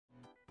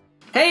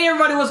Hey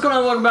everybody, what's going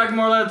on? Welcome back to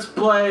more Let's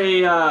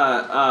Play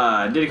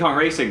Diddy Kong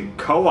Racing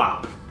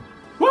Co-op.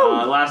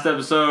 Last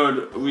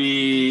episode,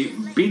 we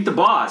beat the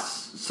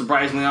boss,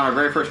 surprisingly, on our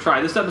very first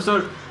try. This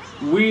episode,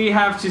 we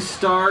have to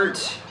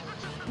start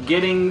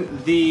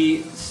getting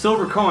the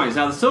silver coins.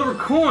 Now, the silver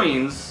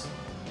coins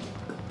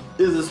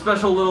is a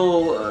special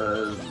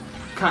little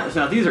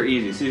now, these are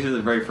easy. So these are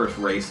the very first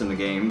race in the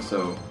game,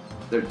 so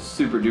they're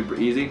super duper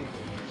easy.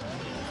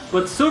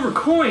 But silver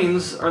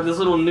coins are this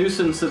little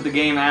nuisance that the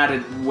game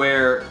added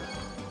where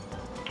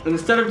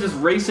instead of just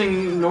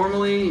racing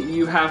normally,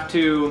 you have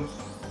to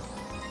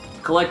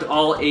collect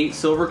all 8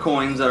 silver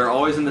coins that are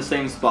always in the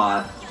same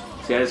spot.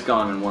 See, I just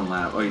got them in one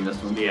lap. Oh, you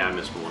missed one? Yeah, I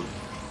missed one.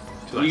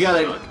 So you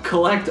gotta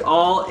collect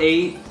all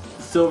 8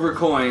 silver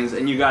coins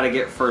and you gotta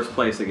get first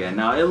place again.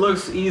 Now, it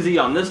looks easy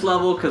on this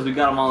level because we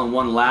got them all in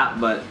one lap,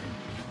 but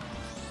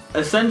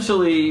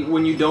essentially,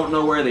 when you don't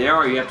know where they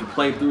are, you have to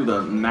play through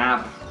the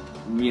map,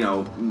 you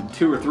know,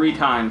 2 or 3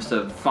 times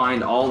to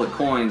find all the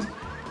coins,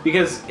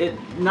 because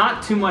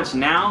not too much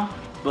now,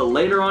 but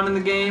later on in the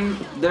game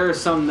there are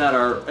some that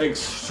are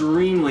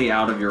extremely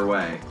out of your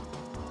way,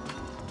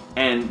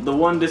 and the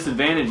one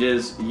disadvantage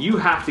is you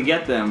have to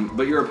get them,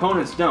 but your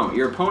opponents don't.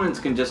 Your opponents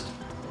can just,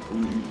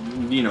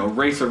 you know,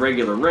 race a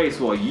regular race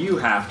while you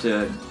have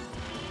to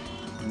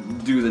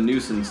do the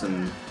nuisance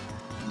and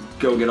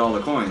go get all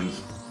the coins.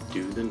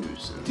 Do the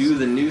nuisance. Do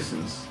the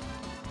nuisance.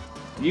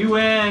 You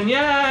win!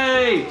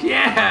 Yay!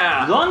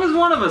 Yeah! As long as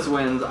one of us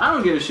wins, I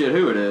don't give a shit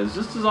who it is,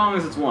 just as long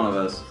as it's one of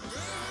us.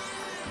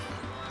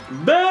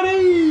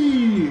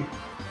 Betty!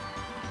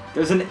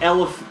 There's an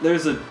elephant.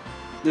 There's an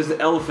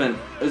elephant.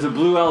 There's a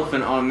blue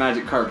elephant on a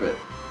magic carpet.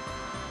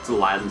 It's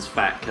Aladdin's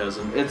fat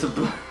cousin. It's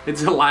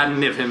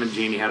Aladdin if him and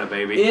Genie had a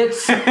baby.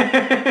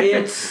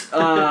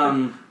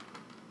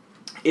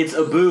 It's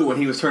Abu when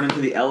he was turned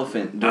into the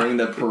elephant during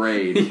the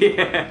parade.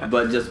 Yeah.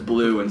 But just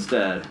blue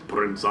instead.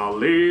 Prince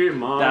Ali,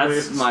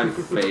 That's my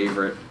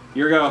favorite.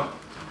 Your go.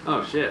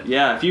 Oh shit.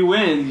 Yeah, if you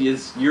win,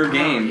 it's your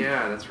game.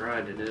 Yeah, that's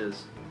right, it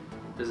is.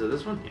 Is it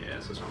this one? Yeah,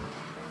 it's this one.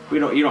 You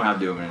don't have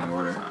to do them in any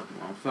order.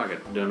 Well, fuck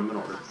it. Doing them in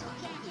order.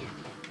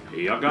 This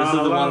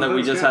is the one that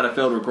we just had a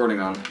failed recording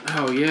on.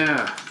 Oh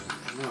yeah.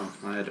 Oh,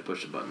 I had to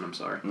push the button, I'm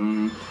sorry.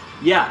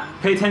 Yeah,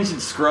 pay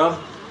attention, scrub.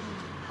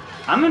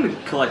 I'm gonna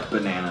collect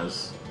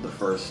bananas. The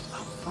first.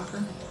 Oh,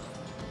 fucker.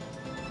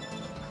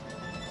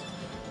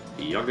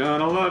 You're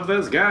gonna love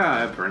this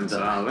guy, Prince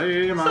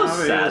Ali. So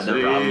sad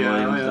that Robin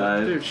Williams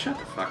died. Dude, shut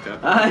the fuck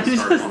up.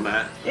 On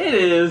that. It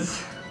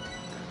is.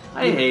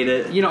 I hate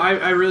it. You know,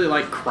 I really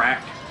like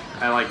Cracked.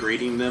 I like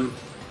reading them.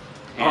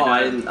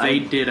 And they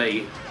did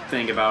a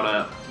thing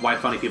about why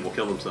funny people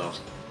kill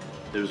themselves.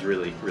 It was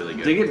really, really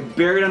good. They get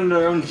buried under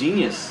their own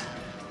genius.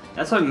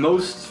 That's why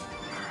most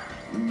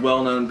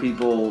well-known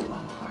people...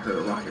 Oh, I heard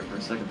a rocket for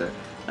a second there.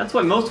 That's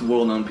why most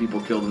well-known people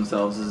kill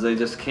themselves, is they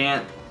just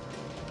can't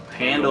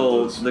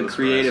handle the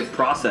creative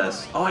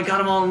process. Oh, I got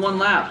them all in one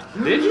lap.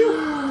 Did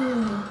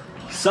you?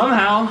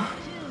 Somehow.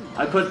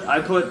 I put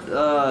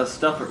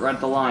stuff right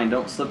at the line.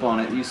 Don't slip on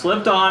it. You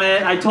slipped on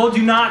it. I told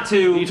you not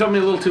to. You told me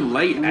a little too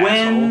late,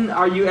 When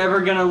are you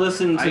ever gonna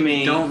listen to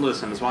me? I don't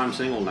listen. That's why I'm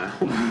single now.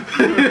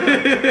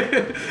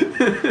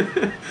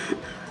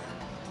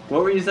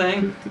 What were you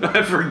saying?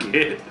 I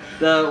forget.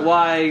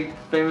 Why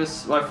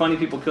funny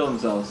people kill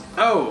themselves.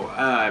 Oh,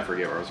 I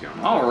forget where I was going.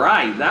 All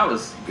right, that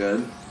was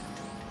good.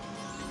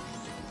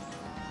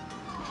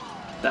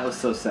 That was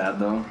so sad,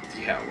 though.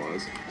 Yeah, it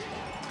was.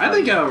 I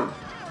think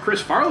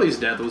Chris Farley's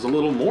death was a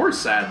little more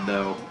sad,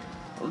 though.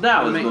 Well,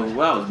 that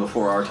was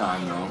before our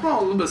time, though.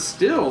 Well, but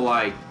still,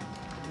 like,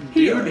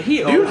 dude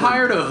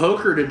hired a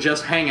hooker to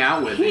just hang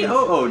out with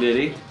him. Did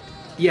he?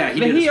 Yeah,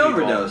 he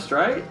overdosed,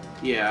 right?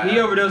 Yeah. He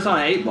overdosed on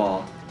an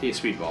 8-ball. He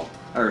speedball.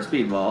 Or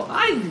speedball.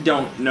 I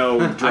don't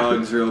know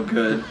drugs real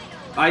good.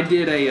 I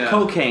did a...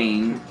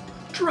 cocaine.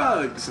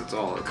 Drugs, that's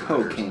all it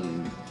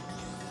Cocaine.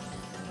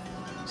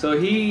 So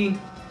he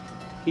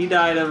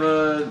died of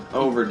an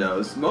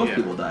overdose. Most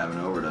people die of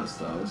an overdose,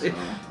 though. So.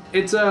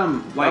 It's,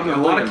 like, a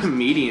lot of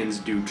comedians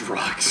do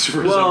drugs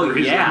for some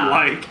reason. Yeah.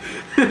 Like,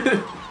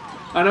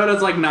 I know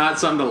that's, like, not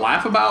something to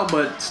laugh about,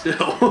 but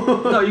still.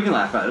 No, you can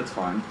laugh at it. It's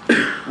fine.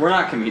 We're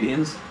not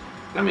comedians.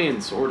 I mean,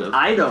 sort of.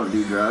 I don't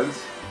do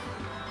drugs.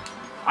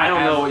 I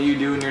don't know what you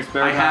do in your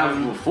spare time. I have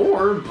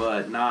before,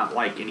 but not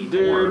like anymore.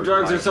 Dude,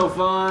 drugs are so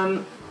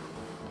fun.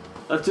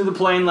 Let's do the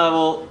plane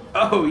level.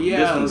 Oh yeah,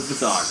 this one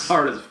sucks.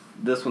 Hard as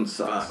this one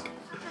sucks.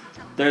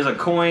 There's a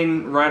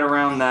coin right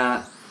around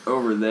that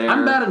over there.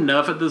 I'm bad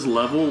enough at this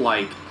level,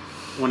 like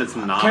when it's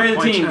not. Carry the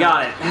team,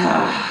 got it.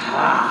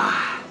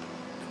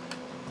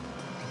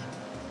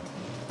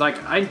 Like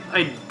I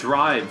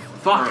drive.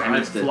 Fuck, I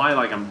missed it. Fly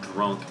like I'm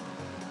drunk.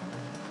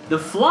 The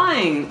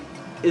flying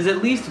is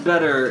at least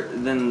better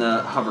than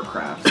the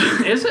hovercrafts.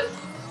 Is it?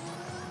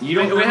 We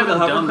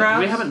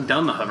haven't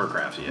done the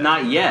hovercrafts yet.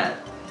 Not yet,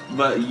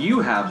 but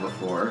you have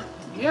before.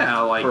 Yeah,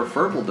 like for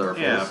Furpledurfles.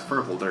 Yeah,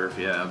 Furpledurf,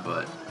 yeah,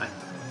 but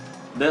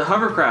the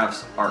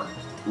hovercrafts are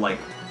like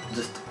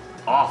just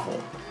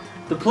awful.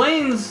 The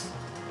planes,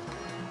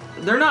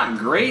 they're not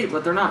great,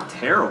 but they're not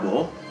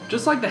terrible.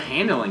 Just like the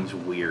handling's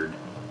weird.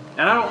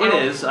 And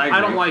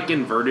I don't like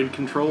inverted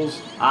controls.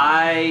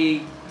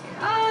 It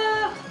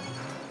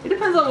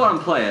depends on what I'm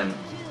playing.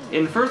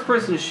 In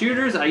first-person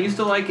shooters, I used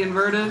to like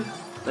inverted,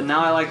 but now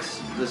I like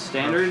the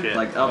standard,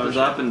 like up is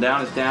up and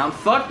down is down.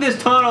 Fuck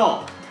this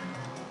tunnel!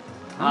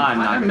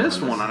 I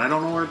missed one and I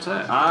don't know where it's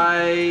at.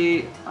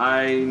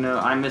 I know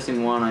I'm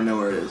missing one. I know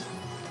where it is.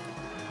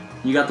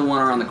 You got the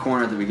one around the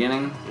corner at the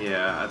beginning?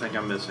 Yeah, I think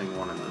I'm missing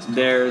one in this.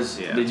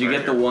 Did you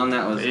get the one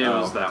that was? It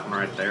was that one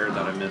right there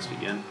that I missed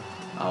again.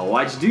 Oh,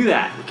 why'd you do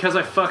that? Because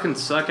I fucking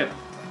suck at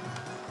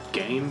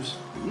games.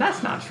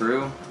 That's not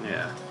true.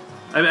 Yeah,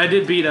 I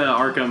did beat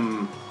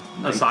Arkham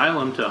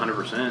Asylum to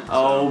 100%.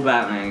 Oh,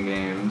 Batman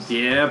games.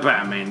 Yeah,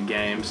 Batman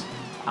games.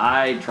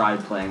 I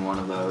tried playing one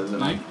of those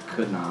and I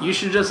could not. You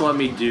should just let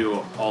me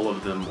do all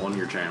of them on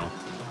your channel.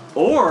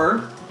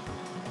 Or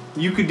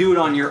you could do it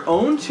on your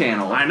own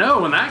channel. I know,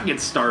 when that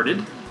gets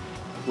started,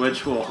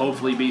 which will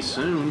hopefully be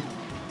soon.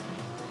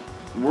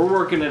 We're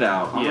working it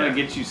out. I'm going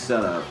to get you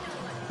set up.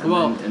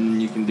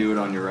 And you can do it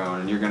on your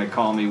own. And you're going to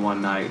call me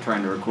one night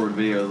trying to record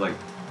videos like,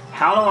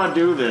 how do I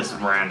do this,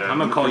 Brandon? I'm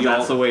going to call you.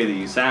 That's the way that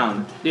you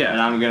sound. Yeah.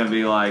 And I'm going to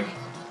be like,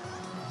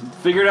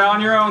 figure it out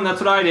on your own. That's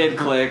what I did.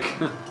 Click.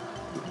 Then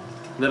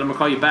I'm going to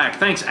call you back.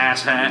 Thanks,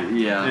 asshat.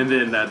 Yeah. And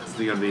then that's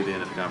going to be the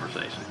end of the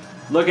conversation.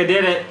 Look, I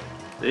did it.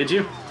 Did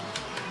you?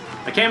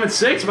 I came in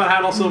 6th, but I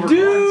had all silver coins.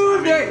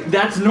 Dude,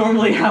 that's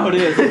normally how it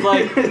is. It's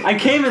like, I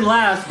came in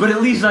last, but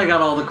at least I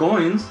got all the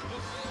coins.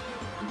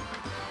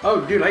 Oh,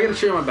 dude, I gotta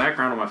show you my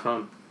background on my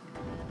phone.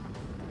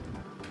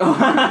 You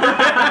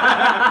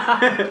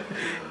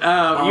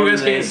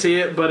guys can't see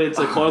it, but it's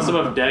a close-up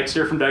of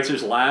Dexter from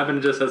Dexter's Lab, and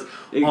it just says,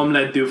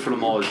 omelette du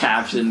fromage.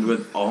 Captioned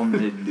with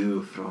omelette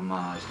du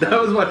fromage. That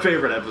was my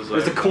favorite episode.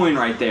 There's a coin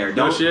right there.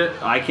 No shit.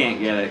 I can't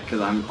get it, because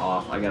I'm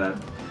off. I got it.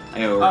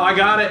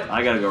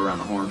 I gotta go around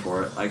the horn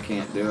for it. I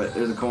can't do it.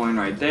 There's a coin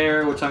right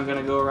there, which I'm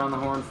gonna go around the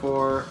horn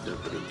for.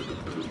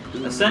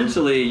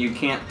 Essentially, you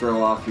can't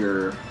throw off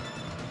your...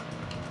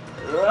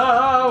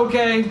 Oh,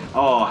 okay.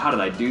 Oh, how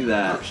did I do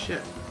that? Oh,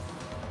 shit.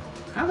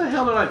 How the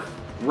hell did I...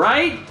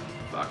 Right?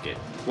 Fuck it.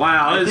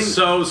 Wow, it's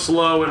so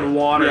slow in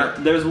water. Yeah,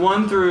 there's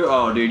one through...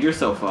 Oh, dude, you're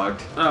so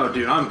fucked. Oh,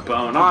 dude, I'm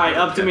boned. Alright,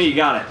 up to me. You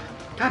got it.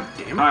 God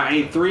damn it. Alright, I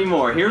need 3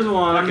 more. Here's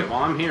one. Fuck it,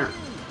 while I'm here.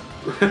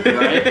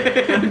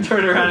 Right?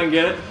 Turn around and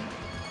get it.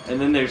 And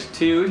then there's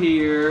 2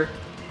 here.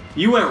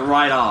 You went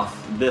right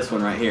off this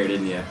one right here,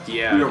 didn't you?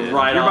 Yeah, you were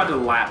right You're off. about to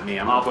lap me.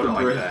 I'm gonna put it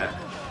like that.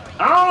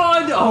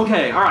 Oh,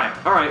 okay.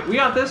 Alright. We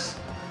got this.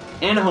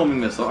 And a homing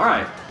missile.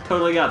 Alright.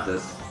 Totally got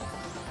this.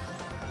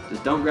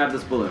 Just don't grab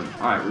this balloon.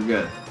 Alright, we're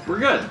good. We're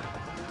good.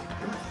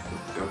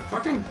 Go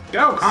fucking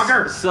go,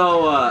 Conquer!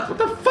 So, what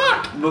the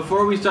fuck?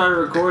 Before we started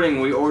recording,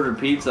 we ordered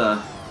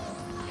pizza.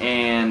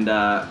 And,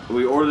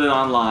 we ordered it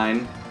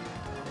online.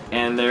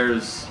 And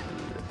there's...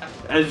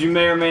 As you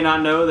may or may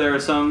not know, there are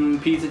some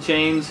pizza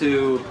chains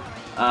who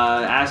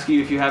ask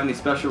you if you have any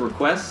special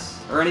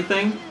requests or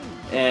anything.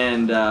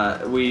 And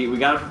we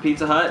got it from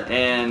Pizza Hut,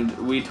 and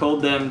we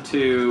told them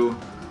to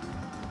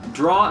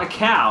draw a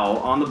cow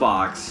on the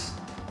box.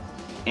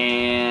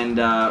 And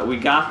we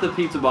got the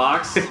pizza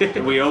box,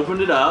 we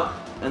opened it up,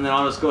 and then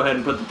I'll just go ahead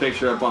and put the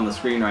picture up on the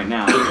screen right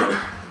now.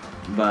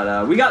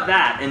 But we got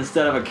that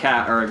instead of a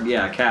cat, or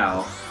a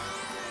cow,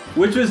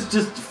 which was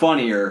just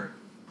funnier.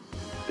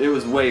 It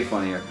was way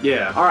funnier.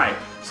 Yeah. Alright,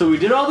 so we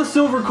did all the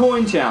silver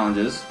coin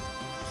challenges.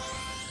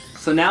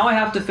 So now I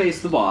have to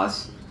face the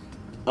boss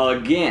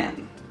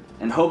again.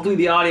 And hopefully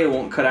the audio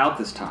won't cut out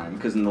this time,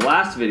 because in the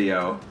last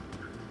video,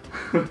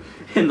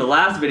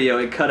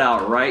 it cut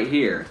out right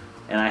here.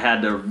 And I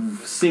had to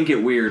sync it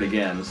weird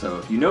again. So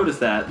if you notice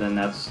that, then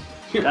that's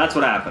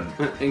what happened.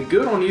 And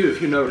good on you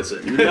if you notice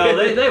it. No,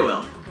 they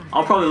will.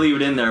 I'll probably leave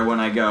it in there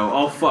when I go,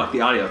 oh fuck, the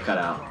audio cut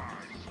out.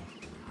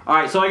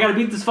 Alright, so I gotta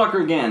beat this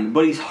fucker again,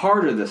 but he's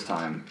harder this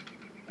time,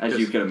 as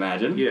you can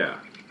imagine. Yeah.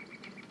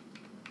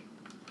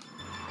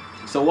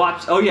 So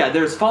watch, oh yeah,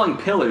 there's falling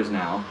pillars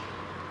now.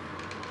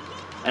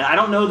 And I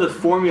don't know the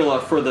formula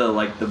for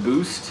the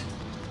boost.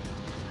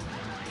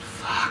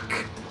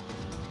 Fuck.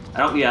 I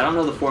don't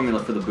know the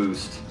formula for the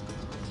boost.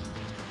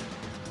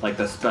 Like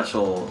the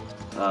special,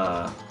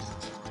 come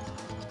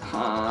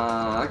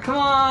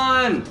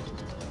on!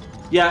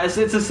 Yeah, it's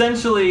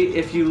essentially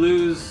if you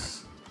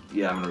lose,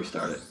 yeah, I'm gonna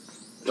restart it.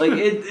 Like,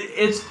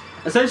 it's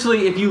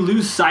essentially, if you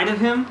lose sight of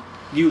him,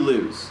 you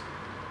lose.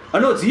 Oh,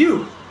 no, it's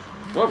you!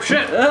 Oh,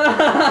 shit!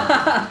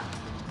 Well,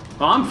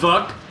 I'm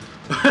fucked.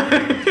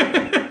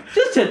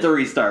 Just hit the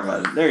restart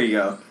button. There you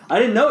go. I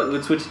didn't know it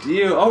would switch to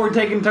you. Oh, we're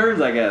taking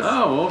turns, I guess.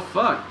 Oh, well,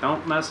 fuck.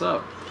 Don't mess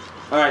up.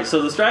 Alright,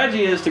 so the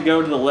strategy is to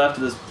go to the left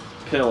of this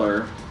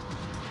pillar.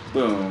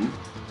 Boom.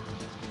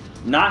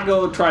 Not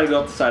try to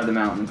go up the side of the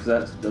mountain, because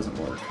that doesn't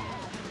work.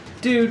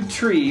 Dude,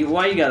 tree,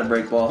 why you gotta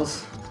break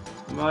balls?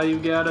 Why you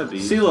gotta be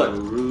See, look,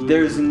 so rude.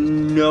 There's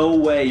no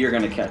way you're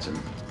gonna catch him.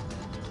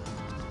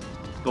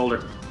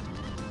 Boulder.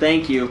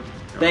 Thank you.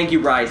 Thank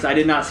you, Bryce. I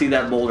did not see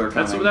that boulder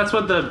coming. That's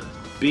what the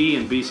B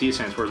in BC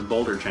stands for, is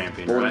Boulder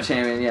Champion, Boulder right?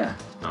 Champion, yeah.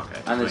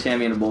 Okay. I'm the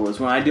champion of boulders.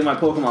 When I do my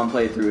Pokemon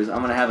playthroughs, I'm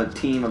going to have a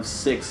team of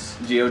 6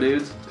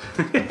 Geodudes.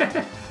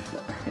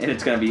 And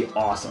it's going to be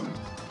awesome.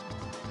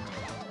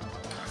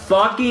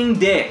 Fucking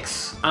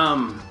dicks.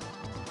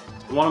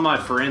 One of my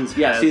friends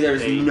has see,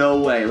 there's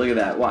no way. Look at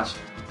that. Watch.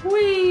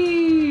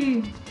 Whee!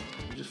 You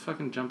just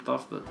fucking jumped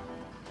off the...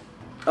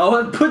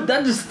 Oh,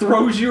 that just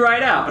throws you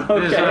right out.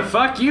 Okay.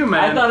 Fuck you,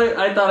 man.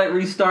 I thought it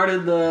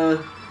restarted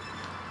the...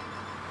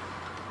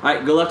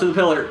 Alright, go left to the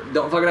pillar.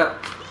 Don't fuck it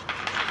up.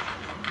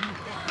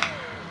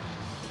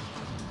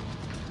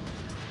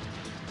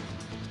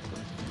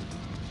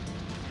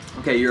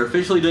 Okay, you're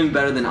officially doing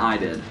better than I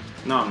did.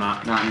 No, I'm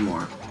not. Not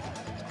anymore.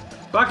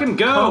 Fucking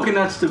go!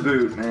 Coconuts to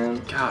boot,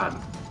 man.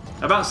 God.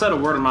 I about said a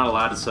word I'm not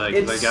allowed to say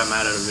because I got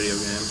mad at a video game.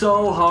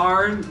 So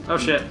hard. Oh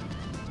shit.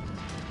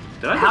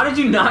 How did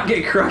you not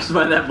get crushed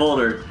by that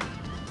boulder?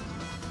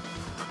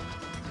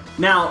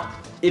 Now,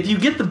 if you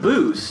get the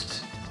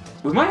boost,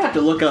 we might have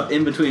to look up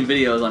in between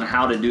videos on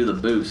how to do the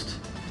boost.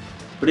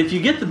 But if you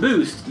get the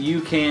boost,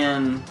 you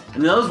can...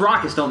 And those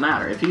rockets don't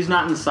matter. If he's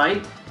not in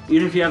sight,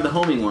 even if you have the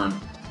homing one,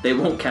 they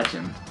won't catch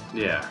him.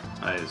 Yeah,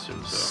 I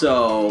assume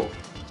so. So...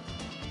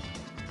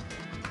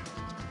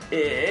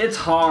 It's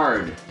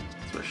hard.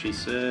 That's what she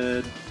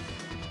said.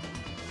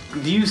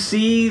 Do you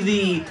see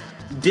the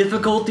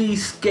difficulty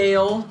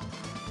scale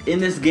in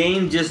this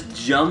game just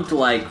jumped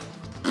like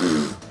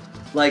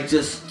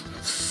just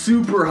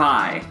super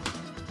high,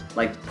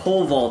 like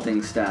pole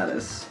vaulting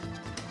status?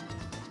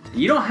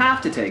 You don't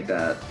have to take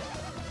that.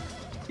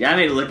 Yeah, I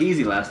made it look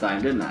easy last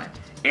time, didn't I?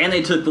 And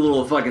they took the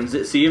little fucking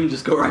see him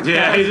just go right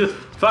yeah, past. he just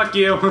fuck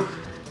you.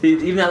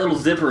 Even that little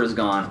zipper is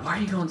gone. Why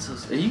are you going so?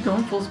 Are you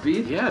going full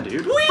speed? Yeah,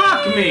 dude. Whee!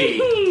 Fuck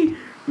me.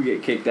 We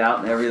get kicked out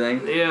and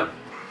everything. Yep.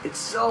 It's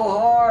so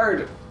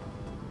hard.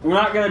 We're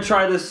not going to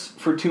try this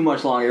for too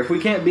much longer. If we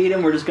can't beat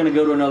him, we're just going to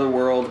go to another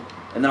world,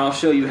 and then I'll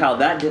show you how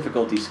that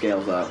difficulty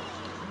scales up.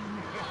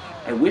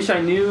 I wish I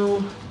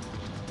knew...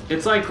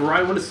 It's like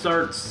right when it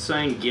starts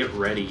saying get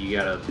ready, you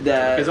gotta...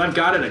 Because I've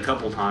got it a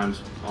couple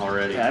times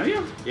already. Have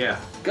you? Yeah.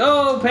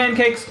 Go,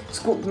 pancake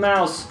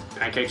mouse.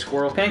 Pancake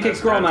squirrel? Pancake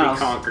squirrel mouse.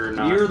 Conquer,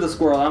 not You're the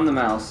squirrel, I'm the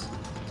mouse.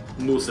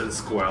 Moose and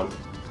squirrel.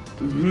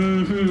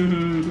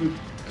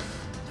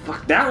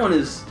 Fuck, that one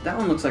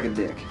looks like a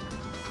dick.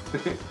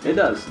 It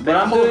does. But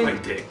I'm all doing...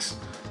 like dicks.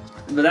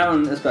 But that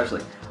one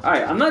especially.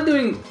 Alright, I'm not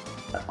doing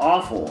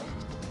awful.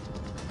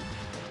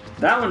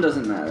 That one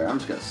doesn't matter. I'm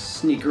just gonna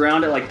sneak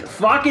around it like the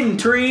fucking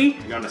tree.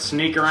 You're gonna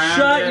sneak around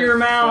Shut your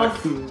mouth.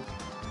 Fucking...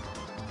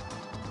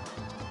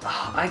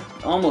 Oh, I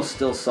almost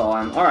still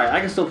saw him. Alright, I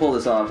can still pull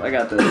this off. I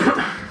got this.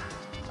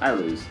 I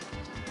lose.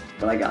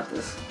 But I got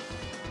this.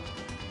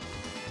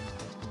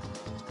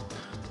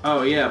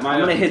 Oh yeah, I'm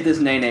gonna hit this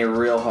Nene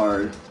real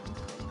hard.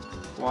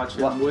 Watch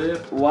him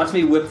whip. Watch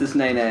me whip this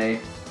Nene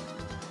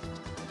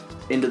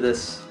into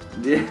this.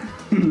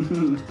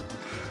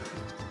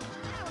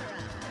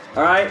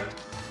 Alright.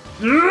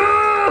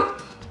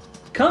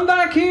 Come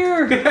back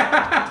here!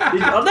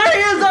 Oh, there he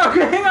is!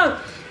 Okay, hang on!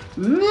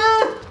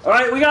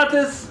 Alright, we got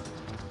this.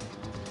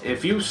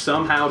 If you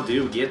somehow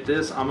do get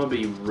this, I'm gonna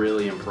be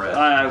really impressed.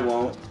 I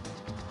won't.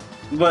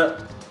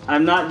 But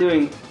I'm not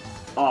doing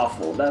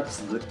awful. That's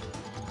the...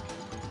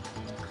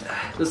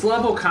 This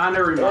level kind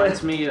of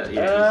reminds me of...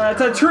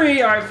 it's a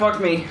tree! Alright,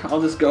 fuck me.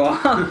 I'll just go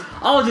on.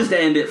 I'll just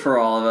end it for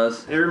all of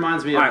us. It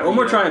reminds me of... Alright, one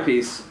more try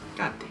piece.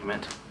 God damn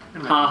it.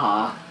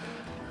 Haha.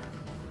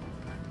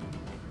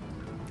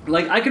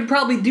 Like, I could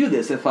probably do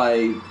this if I,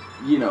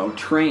 you know,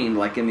 trained,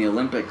 like, in the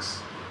Olympics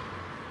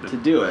to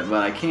do it,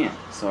 but I can't,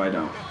 so I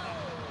don't.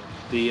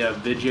 The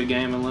Vidya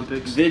Game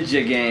Olympics?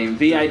 Vidya Game.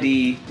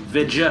 V-I-D...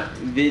 Vidya.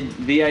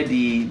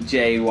 V-I-D-J-Y-A.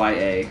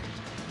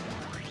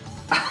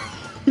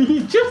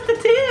 Just the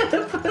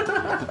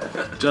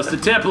tip! Just the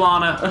tip,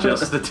 Lana.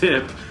 Just the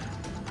tip.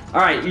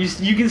 Alright,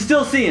 you can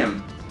still see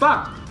him.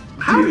 Fuck.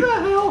 How the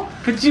hell?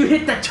 But you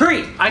hit the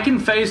tree! I can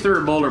phase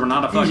through a boulder, but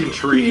not a fucking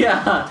tree.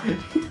 Yeah.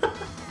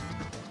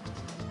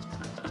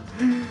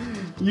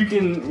 You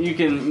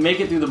can make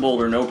it through the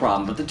boulder, no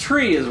problem. But the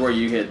tree is where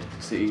you hit,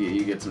 so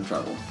you get some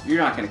trouble. You're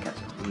not gonna catch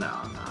him. No,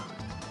 I'm not.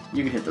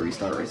 You can hit the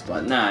restart race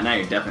button. Nah, now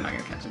you're definitely not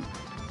gonna catch him.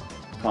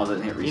 Pause it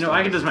and hit restart. You know,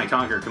 I could just make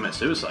Conquer commit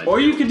suicide. Or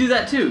you could do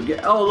that too.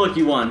 Oh, look,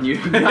 you won. You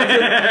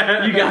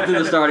got to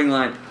the starting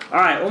line. All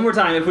right, one more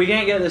time. If we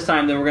can't get it this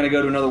time, then we're gonna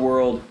go to another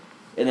world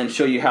and then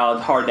show you how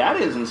hard that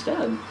is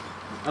instead.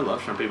 I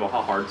love showing people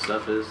how hard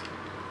stuff is.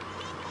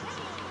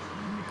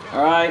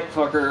 All right,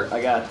 fucker,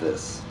 I got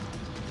this.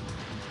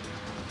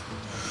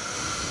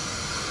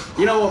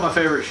 You know what my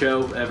favorite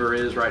show ever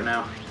is right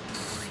now?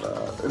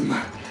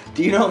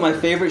 Do you know what my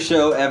favorite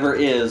show ever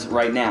is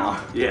right now?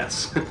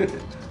 Yes.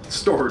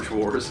 Storage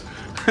Wars.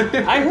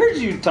 I heard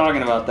you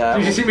talking about that.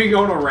 Did you see me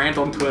going on a rant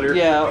on Twitter?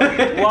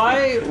 Yeah.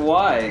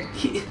 Why?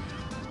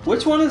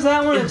 Which one is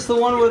that one? It's the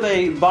one where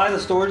they buy the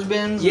storage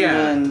bins and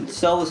then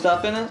sell the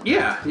stuff in it?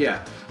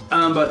 Yeah.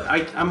 But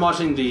I'm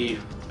watching the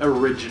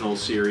original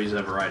series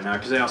of it right now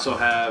because they also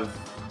have...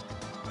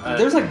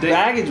 there's like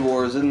Baggage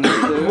Wars in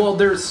there too. Well,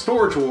 there's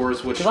Storage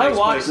Wars, which takes I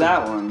watched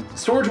that one.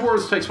 Storage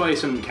Wars takes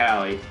place in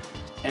Cali,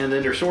 And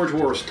then there's Storage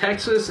Wars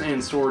Texas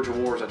and Storage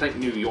Wars, I think,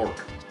 New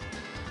York.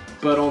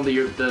 But on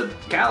the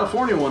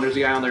California one, there's a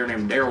guy on there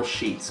named Daryl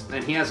Sheets,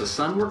 and he has a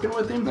son working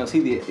with him. No,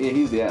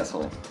 he's the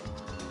asshole.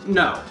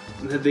 No,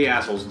 the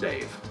asshole's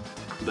Dave.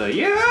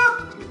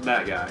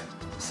 That guy.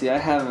 See, I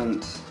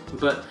haven't.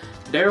 But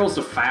Daryl's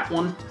the fat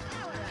one.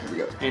 Here we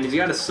go. And he's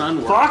got a son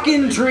working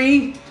fucking with him.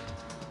 tree!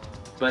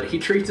 But he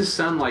treats his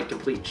son like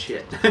complete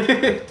shit.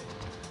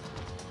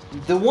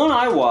 The one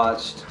I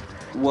watched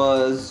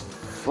was...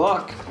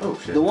 Fuck. Oh,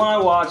 shit. The one I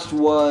watched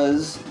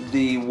was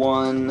the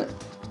one...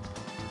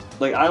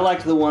 Like, I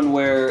liked the one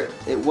where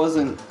it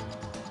wasn't...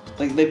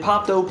 Like, they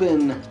popped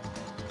open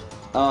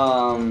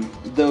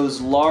those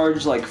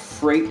large, like,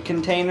 freight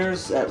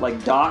containers at,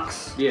 like,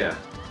 docks. Yeah.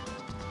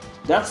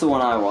 That's the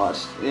one I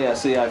watched. Yeah,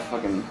 see, I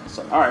fucking...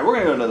 Alright,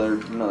 we're gonna go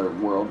to another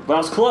world. But I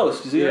was close.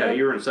 Did you see that? Yeah,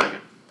 you were in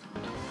second.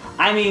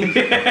 I mean...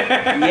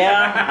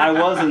 yeah, I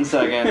was in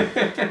second.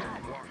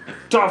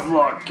 Tough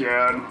luck, kid.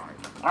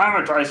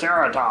 I'm a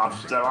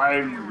Triceratops, that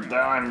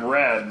I'm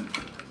red.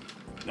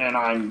 And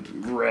I'm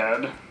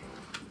red.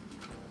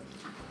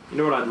 You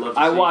know what I'd love to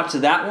see? I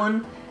watched that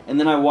one, and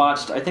then I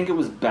watched, I think it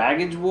was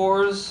Baggage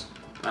Wars.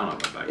 I don't know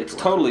about Baggage It's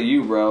Wars. totally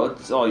you, bro.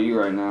 It's all you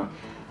right now.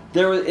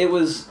 It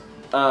was...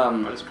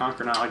 Why does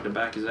Conquer not like to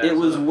back his ass It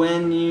was up?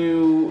 when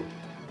you...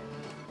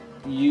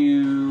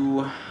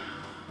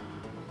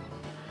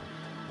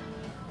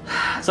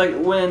 It's like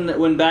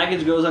when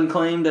baggage goes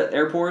unclaimed at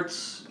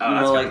airports. Oh, you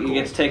that's know, like kinda it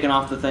cool. gets taken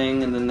off the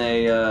thing, and then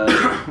they.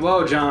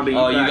 Whoa, Zombie!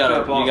 Oh, you backed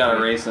up off gotta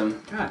me. race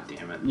him. God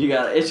damn it!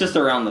 It's just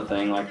around the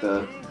thing, like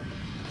the.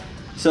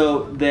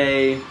 So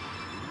they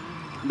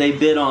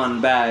bid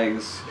on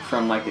bags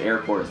from like the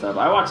airport stuff.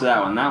 I watched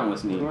that one. That one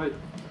was neat. Right.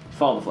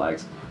 Follow the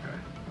flags.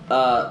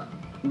 Okay.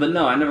 But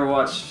no, I never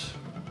watched.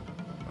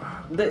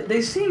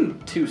 They seem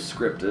too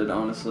scripted,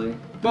 honestly.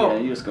 Well, yeah,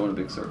 you just go in a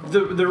big circle.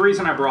 The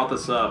reason I brought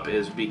this up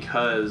is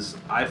because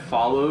I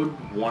followed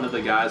one of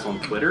the guys on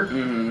Twitter,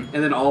 and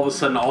then all of a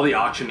sudden all the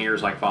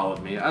auctioneers like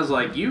followed me. I was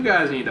like, you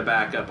guys need to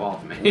back up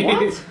off me.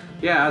 What?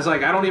 Yeah, I was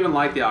like, I don't even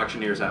like the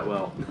auctioneers that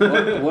well.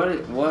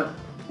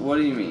 What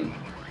do you mean?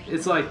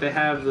 It's like they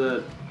have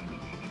the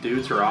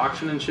dudes who are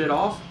auctioning shit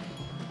off,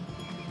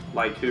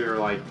 like who are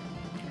like.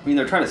 I mean,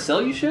 they're trying to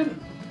sell you shit?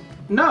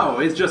 No,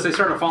 it's just they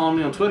started following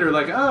me on Twitter,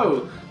 like,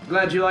 oh,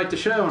 glad you liked the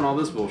show and all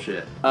this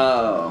bullshit.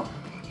 Oh.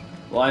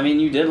 Well, I mean,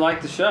 you did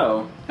like the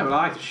show. Yeah, but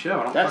I like the show.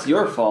 I don't That's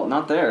your fault,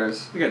 not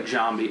theirs. We got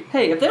Zombie.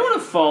 Hey, if they want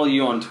to follow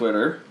you on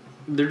Twitter...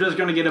 They're just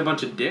going to get a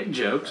bunch of dick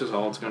jokes is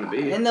all it's going to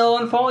be. And they'll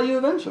unfollow you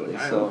eventually,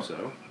 I hope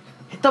so.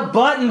 Hit the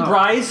button,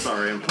 Bryce!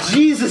 Sorry, I'm playing.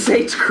 Jesus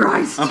H.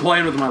 Christ! I'm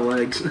playing with my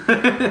legs.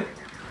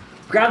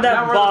 Grab that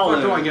now ball.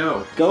 Where the fuck do I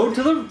go? Go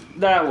to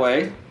that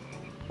way.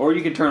 Or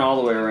you can turn all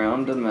the way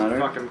around, doesn't matter.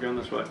 Fuck, I'm going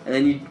this way. And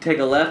then you take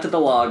a left at the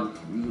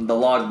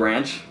log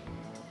branch.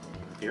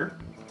 Here?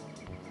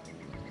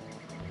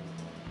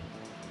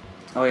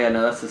 Oh yeah,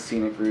 no, that's the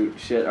scenic route.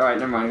 Shit. Alright,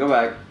 never mind. Go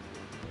back.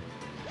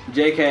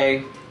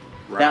 JK.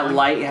 Right That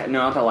line? light... No,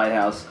 not the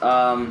lighthouse.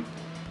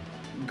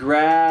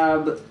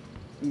 Grab...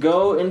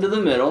 Go into the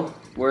middle,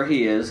 where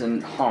he is,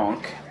 and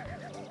honk.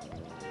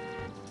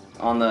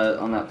 On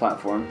that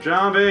platform.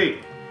 Zombie!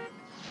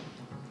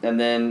 And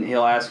then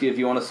he'll ask you if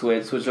you want to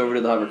switch. Switch over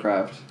to the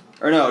hovercraft.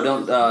 Or no,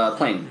 don't...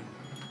 plane.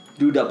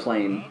 Do the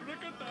plane.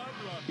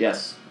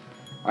 Yes.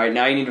 Alright,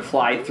 now you need to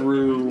fly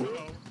through...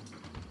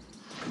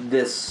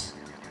 this...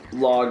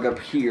 log up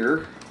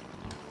here,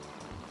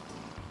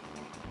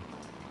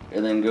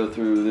 and then go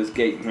through this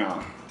gate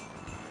here.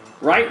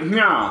 Right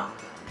here.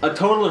 A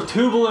total of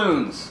 2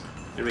 balloons.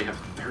 And we have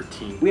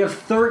 13. We have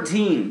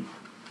 13.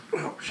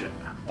 Oh shit.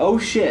 Oh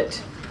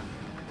shit.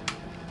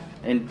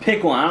 And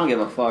pick one. I don't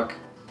give a fuck.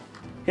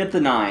 Hit the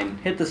 9.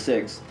 Hit the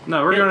 6.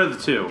 No, we're going to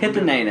the 2. Hit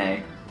the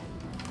Nene.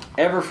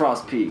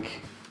 Everfrost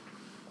Peak.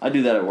 I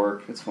do that at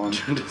work. It's fun.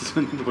 Just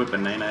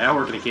whipping Nene. I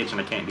work in the kitchen.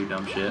 I can't do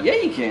dumb shit. Yeah,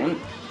 you can.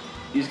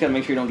 You just gotta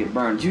make sure you don't get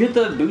burned. Did you hit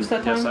the boost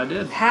that time? Yes, I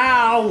did.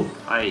 How?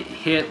 I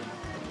hit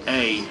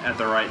A at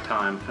the right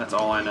time. That's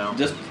all I know.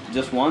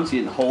 Just once?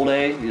 You didn't hold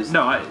A? You just,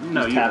 No,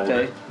 just you tapped hold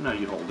A? it. No,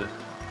 you hold it.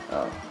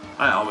 Oh.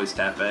 I always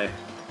tap A.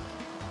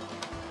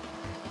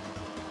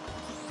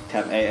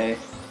 Tap AA.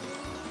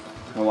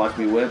 Now watch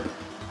me whip.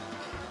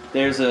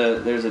 There's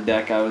a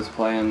deck I was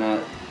playing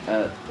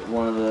at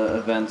one of the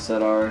events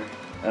at our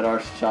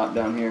shop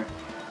down here.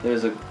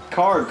 There's a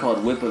card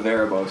called Whip of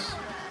Erebos.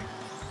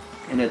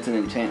 And it's an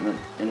enchantment,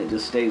 and it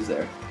just stays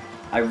there.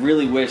 I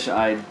really wish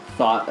I'd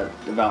thought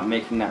about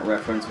making that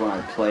reference when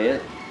I play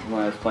it,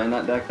 when I was playing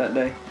that deck that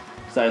day.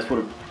 Because I just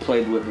would have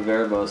played Whip of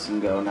Erebos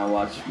and go, now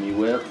watch me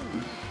whip.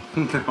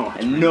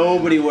 And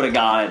nobody would have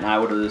got it, and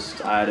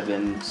I'd have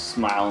been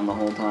smiling the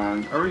whole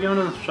time. Are we going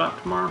to the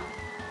shop tomorrow?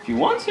 If you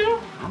want to.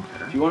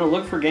 Okay. If you want to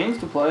look for games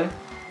to play.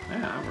 Yeah,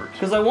 that works.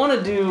 Because I want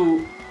to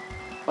do,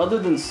 other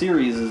than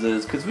series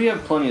because we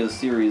have plenty of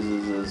series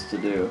to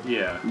do.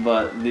 Yeah.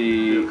 But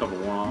Do a couple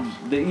one-offs.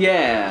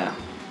 Yeah.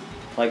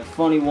 Like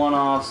funny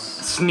one-offs.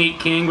 Sneak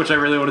King, which I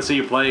really want to see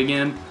you play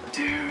again.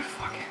 Dude,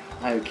 fucking,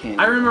 I can't.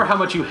 I remember how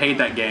much you hate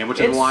that game, which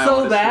is It's why so I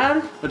want to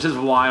bad. which is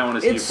why I want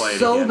to see you play it It's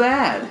so again.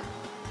 bad.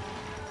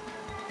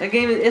 That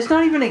game, it's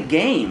not even a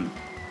game.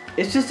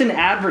 It's just an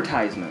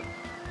advertisement.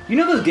 You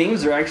know those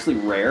games are actually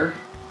rare?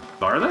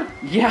 Are they?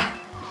 Yeah.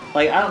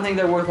 Like, I don't think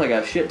they're worth like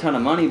a shit ton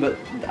of money, but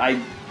I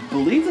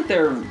believe that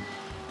they're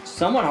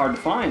somewhat hard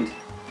to find.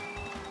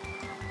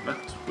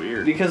 That's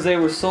weird. Because they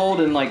were sold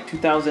in like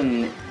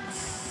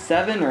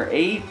 2007 or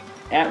 8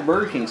 at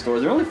Burger King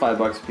stores. They're only $5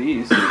 a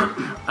piece.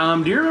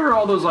 Do you remember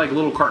all those like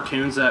little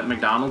cartoons that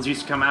McDonald's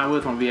used to come out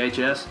with on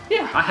VHS?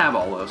 Yeah. I have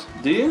all those.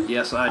 Do you?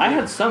 Yes, I do. I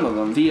had some of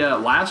them. The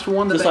last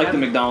one that Just they like the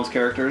McDonald's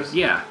characters?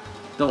 Yeah.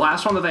 The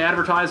last one that they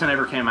advertised, I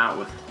never came out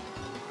with.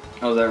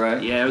 Oh, is that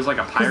right? Yeah, it was like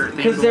a pirate thing.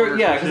 Because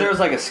there was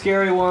like a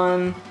scary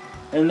one,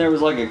 and there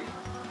was like a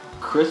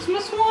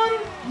Christmas one?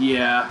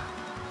 Yeah.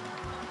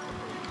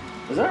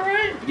 Is that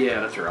right?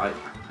 Yeah, that's right.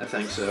 I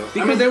think so.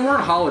 Because I mean, they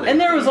weren't holiday. And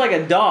there was like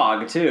a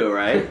dog too,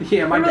 right?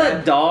 Yeah, my Remember dad.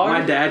 that dog?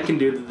 My dad can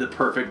do the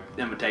perfect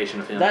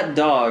imitation of him. That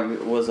dog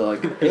was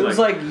like it was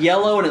like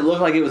yellow and it looked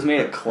like it was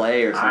made of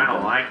clay or something. I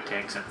don't like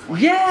Texan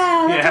fleas.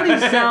 Yeah, that's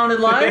what he sounded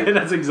like.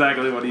 That's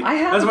exactly what he. I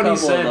have That's a what he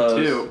couple of said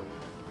those. too.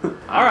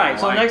 All right,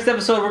 so next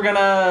episode we're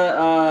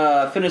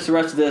gonna finish the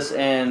rest of this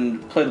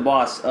and play the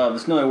boss of the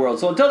Snowy World.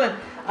 So until then,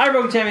 I'm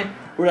Broken Champion.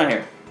 We're done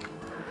here.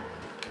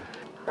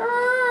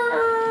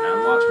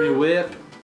 Now watch me whip.